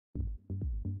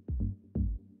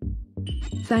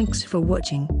Thanks for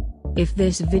watching. If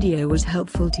this video was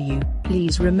helpful to you,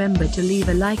 please remember to leave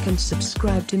a like and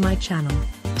subscribe to my channel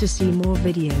to see more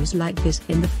videos like this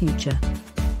in the future.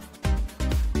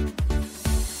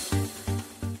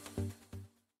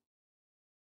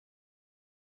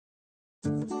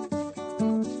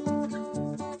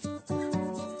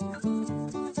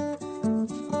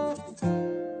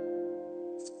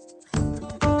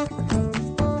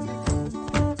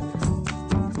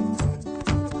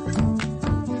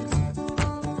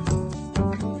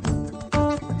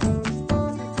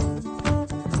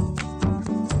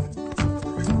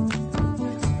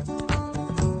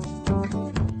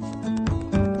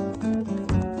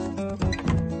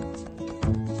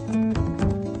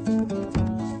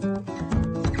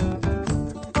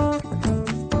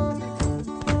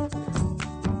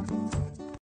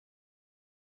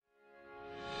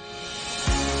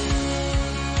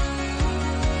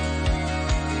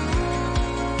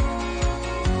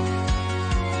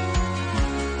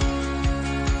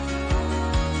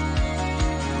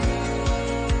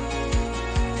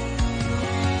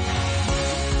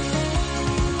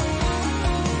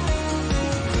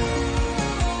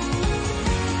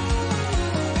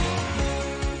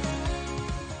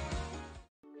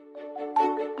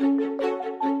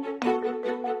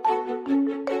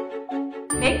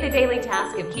 Make the daily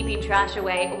task of keeping trash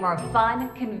away a more fun,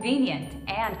 convenient,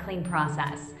 and clean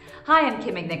process. Hi, I'm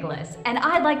Kim McNicholas, and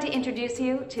I'd like to introduce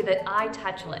you to the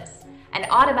iTouchless, an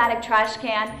automatic trash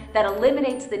can that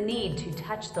eliminates the need to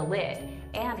touch the lid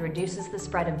and reduces the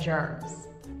spread of germs.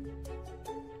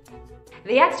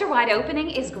 The extra wide opening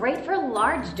is great for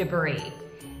large debris.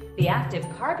 The active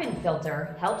carbon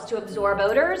filter helps to absorb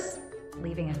odors,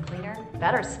 leaving a cleaner,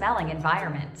 better smelling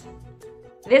environment.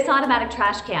 This automatic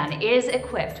trash can is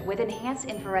equipped with enhanced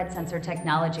infrared sensor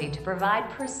technology to provide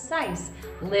precise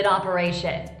lid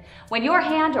operation. When your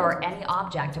hand or any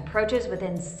object approaches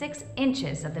within 6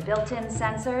 inches of the built-in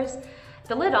sensors,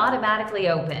 the lid automatically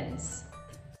opens.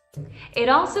 It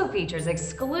also features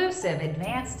exclusive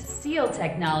advanced seal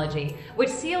technology, which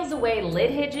seals away lid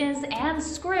hinges and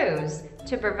screws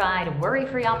to provide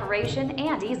worry-free operation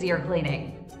and easier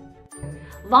cleaning.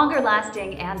 Longer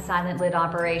lasting and silent lid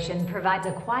operation provides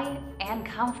a quiet and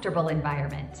comfortable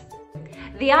environment.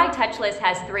 The iTouchless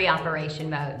has 3 operation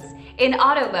modes. In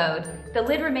auto mode, the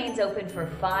lid remains open for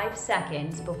 5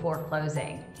 seconds before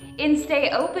closing. In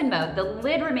stay open mode, the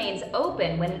lid remains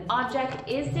open when an object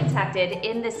is detected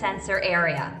in the sensor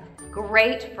area.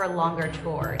 Great for longer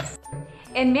chores.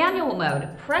 In manual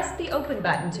mode, press the open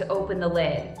button to open the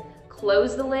lid.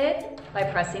 Close the lid by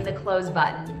pressing the close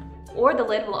button, or the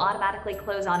lid will automatically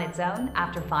close on its own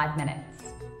after 5 minutes.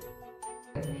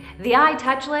 The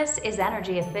iTouchless is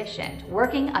energy efficient,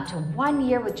 working up to 1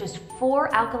 year with just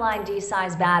 4 alkaline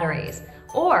D-size batteries,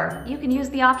 or you can use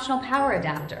the optional power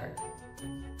adapter.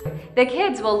 The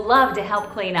kids will love to help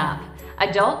clean up.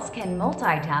 Adults can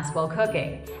multitask while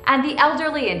cooking, and the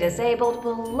elderly and disabled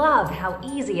will love how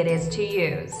easy it is to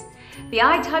use. The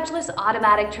iTouchless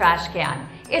automatic trash can.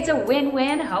 It's a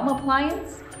win-win home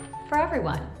appliance for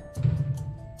everyone.